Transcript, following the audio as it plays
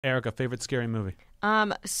Erica, favorite scary movie?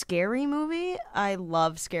 Scary movie? I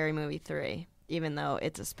love Scary Movie 3, even though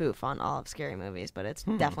it's a spoof on all of Scary Movies, but it's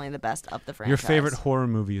definitely the best of the franchise. Your favorite horror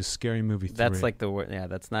movie is Scary Movie 3. That's like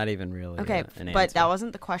that's not even really okay, an but answer. that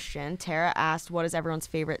wasn't the question. Tara asked, what is everyone's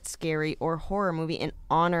favorite scary or horror movie in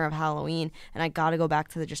honor of Halloween? And I got to go back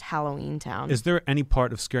to the just Halloween Town. Is there any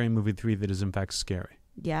part of Scary Movie 3 that is in fact scary?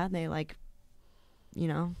 Yeah, they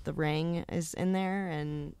the Ring is in there.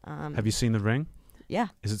 And have you seen The Ring? Yeah.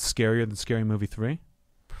 Is it scarier than Scary Movie 3?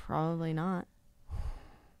 Probably not.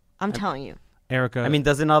 I'm telling you. Erica, I mean,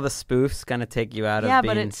 doesn't all the spoofs kind of take you out of being scared?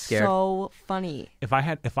 Yeah, but it's so funny. If I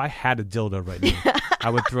had a dildo right now, I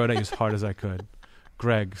would throw it at you as hard as I could.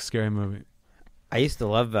 Greg, scary movie. I used to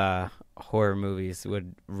love horror movies.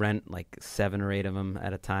 Would rent like 7 or 8 of them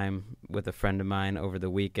at a time with a friend of mine over the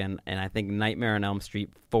weekend. And I think Nightmare on Elm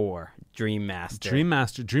Street 4, Dream Master. Dream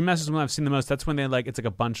Master is the one I've seen the most. That's when they it's like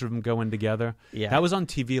a bunch of them going together. Yeah, that was on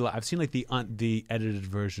TV. I've seen like the edited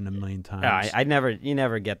version a million times. You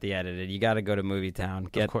never get the edited. You got to go to Movie Town.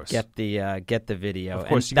 Get the video. Of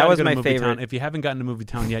course, that was my favorite. Town. If you haven't gotten to Movie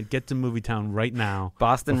Town yet, get to Movie Town right now.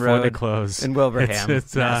 Boston before Road they close in Wilbraham,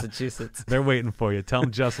 Massachusetts. They're waiting for you. Tell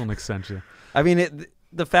them Jeselnik sent you. I mean,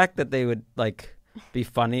 the fact that they would be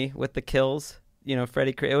funny with the kills,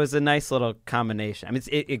 Freddy. It was a nice little combination. I mean,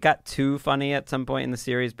 it got too funny at some point in the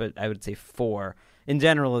series, but I would say 4 in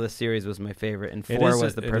general of the series was my favorite, and 4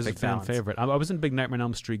 was the perfect balance. Favorite. I wasn't a big Nightmare on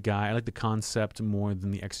Elm Street guy. I like the concept more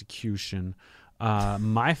than the execution.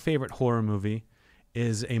 My favorite horror movie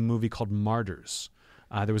is a movie called Martyrs.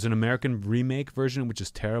 There was an American remake version, which is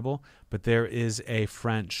terrible, but there is a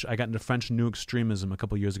French. I got into French New Extremism a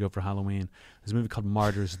couple years ago for Halloween. There's a movie called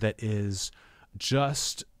Martyrs that is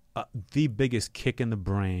just the biggest kick in the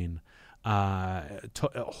brain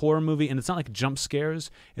horror movie, and it's not like jump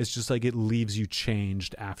scares. It's just like it leaves you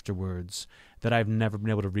changed afterwards that I've never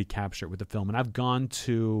been able to recapture with the film. And I've gone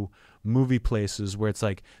to movie places where it's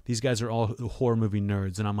like these guys are all horror movie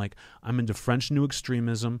nerds, and I'm like, I'm into French New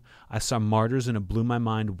Extremism. I saw Martyrs and it blew my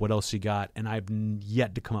mind. What else you got? And I've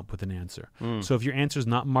yet to come up with an answer. So if your answer is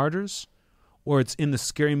not Martyrs, or it's in the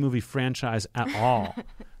Scary Movie franchise at all,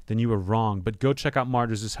 then you were wrong. But go check out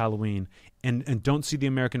Martyrs this Halloween, and don't see the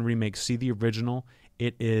American remake. See the original.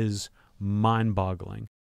 It is mind-boggling.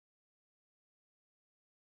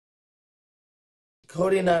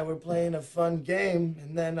 Cody and I were playing a fun game,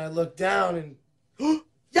 and then I looked down and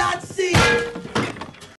Yahtzee!